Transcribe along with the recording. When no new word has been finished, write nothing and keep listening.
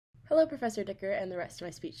Hello, Professor Dicker and the rest of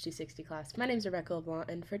my Speech 260 class. My name is Rebecca LeBlanc,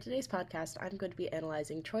 and for today's podcast, I'm going to be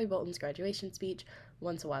analyzing Troy Bolton's graduation speech,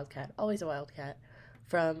 Once a Wildcat, Always a Wildcat,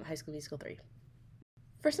 from High School Musical 3.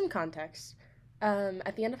 For some context,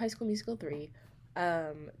 at the end of High School Musical 3,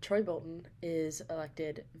 Troy Bolton is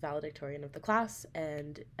elected valedictorian of the class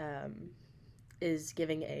and is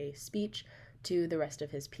giving a speech to the rest of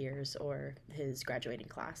his peers or his graduating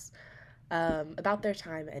class about their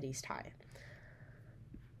time at East High.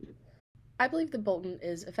 I believe that Bolton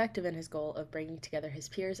is effective in his goal of bringing together his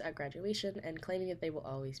peers at graduation and claiming that they will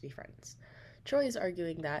always be friends. Troy is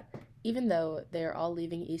arguing that, even though they are all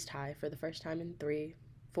leaving East High for the first time in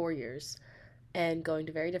 4 years and going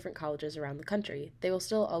to very different colleges around the country, they will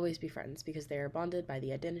still always be friends because they are bonded by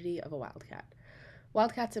the identity of a Wildcat.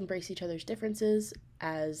 Wildcats embrace each other's differences,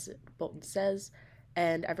 as Bolton says,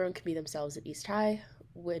 and everyone can be themselves at East High,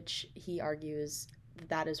 which he argues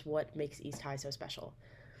that is what makes East High so special.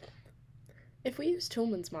 If we use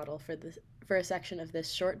Toulmin's model for a section of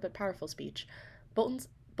this short but powerful speech,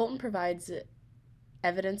 Bolton provides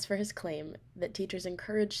evidence for his claim that teachers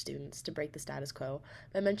encourage students to break the status quo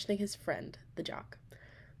by mentioning his friend, the jock,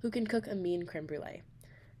 who can cook a mean creme brulee.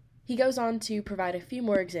 He goes on to provide a few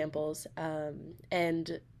more examples,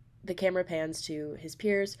 and the camera pans to his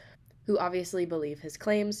peers, who obviously believe his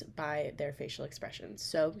claims by their facial expressions.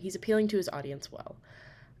 So he's appealing to his audience well.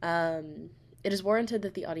 It is warranted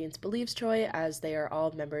that the audience believes Troy, as they are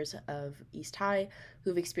all members of East High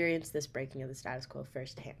who've experienced this breaking of the status quo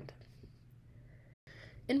firsthand.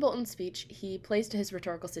 In Bolton's speech, he plays to his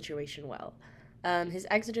rhetorical situation well. His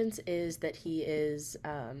exigence is that he is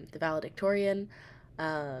the valedictorian,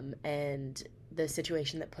 and the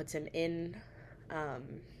situation that puts him in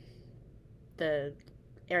the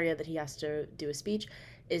area that he has to do a speech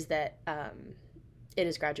is that it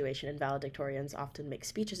is graduation, and valedictorians often make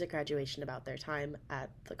speeches at graduation about their time at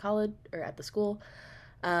the college or at the school.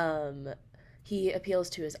 He appeals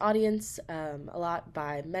to his audience a lot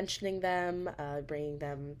by mentioning them, bringing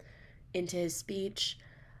them into his speech,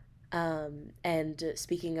 and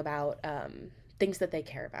speaking about things that they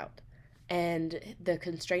care about. And the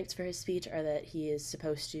constraints for his speech are that he is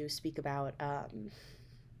supposed to speak about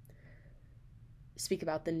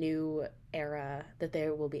the new era that they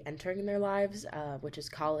will be entering in their lives, which is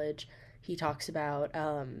college. He talks about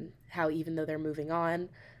how even though they're moving on,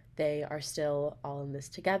 they are still all in this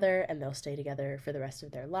together, and they'll stay together for the rest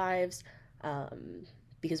of their lives,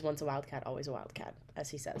 because once a Wildcat, always a Wildcat, as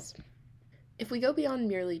he says. If we go beyond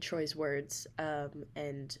merely Troy's words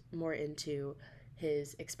and more into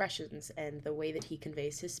his expressions and the way that he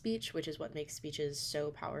conveys his speech, which is what makes speeches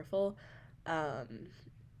so powerful,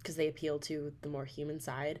 because they appeal to the more human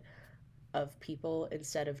side of people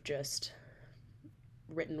instead of just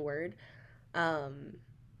written word.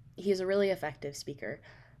 He is a really effective speaker.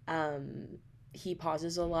 He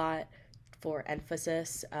pauses a lot for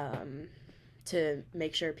emphasis to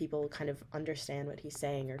make sure people kind of understand what he's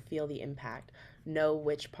saying or feel the impact, know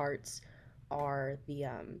which parts are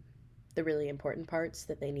the really important parts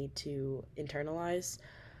that they need to internalize.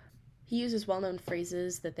 He uses well-known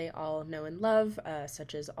phrases that they all know and love,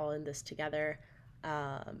 such as all in this together,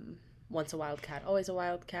 once a Wildcat, always a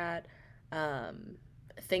Wildcat,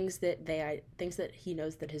 things that he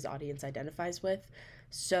knows that his audience identifies with.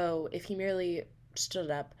 So if he merely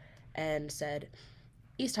stood up and said,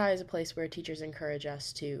 East High is a place where teachers encourage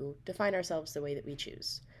us to define ourselves the way that we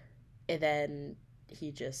choose, and then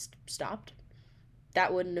he just stopped,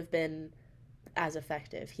 that wouldn't have been as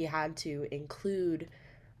effective. He had to include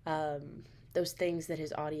those things that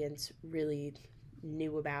his audience really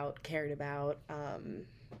knew about, cared about,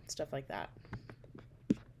 stuff like that.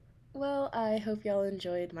 Well, I hope y'all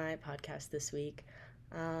enjoyed my podcast this week.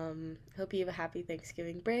 Hope you have a happy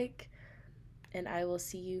Thanksgiving break, and I will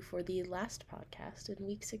see you for the last podcast in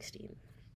week 16.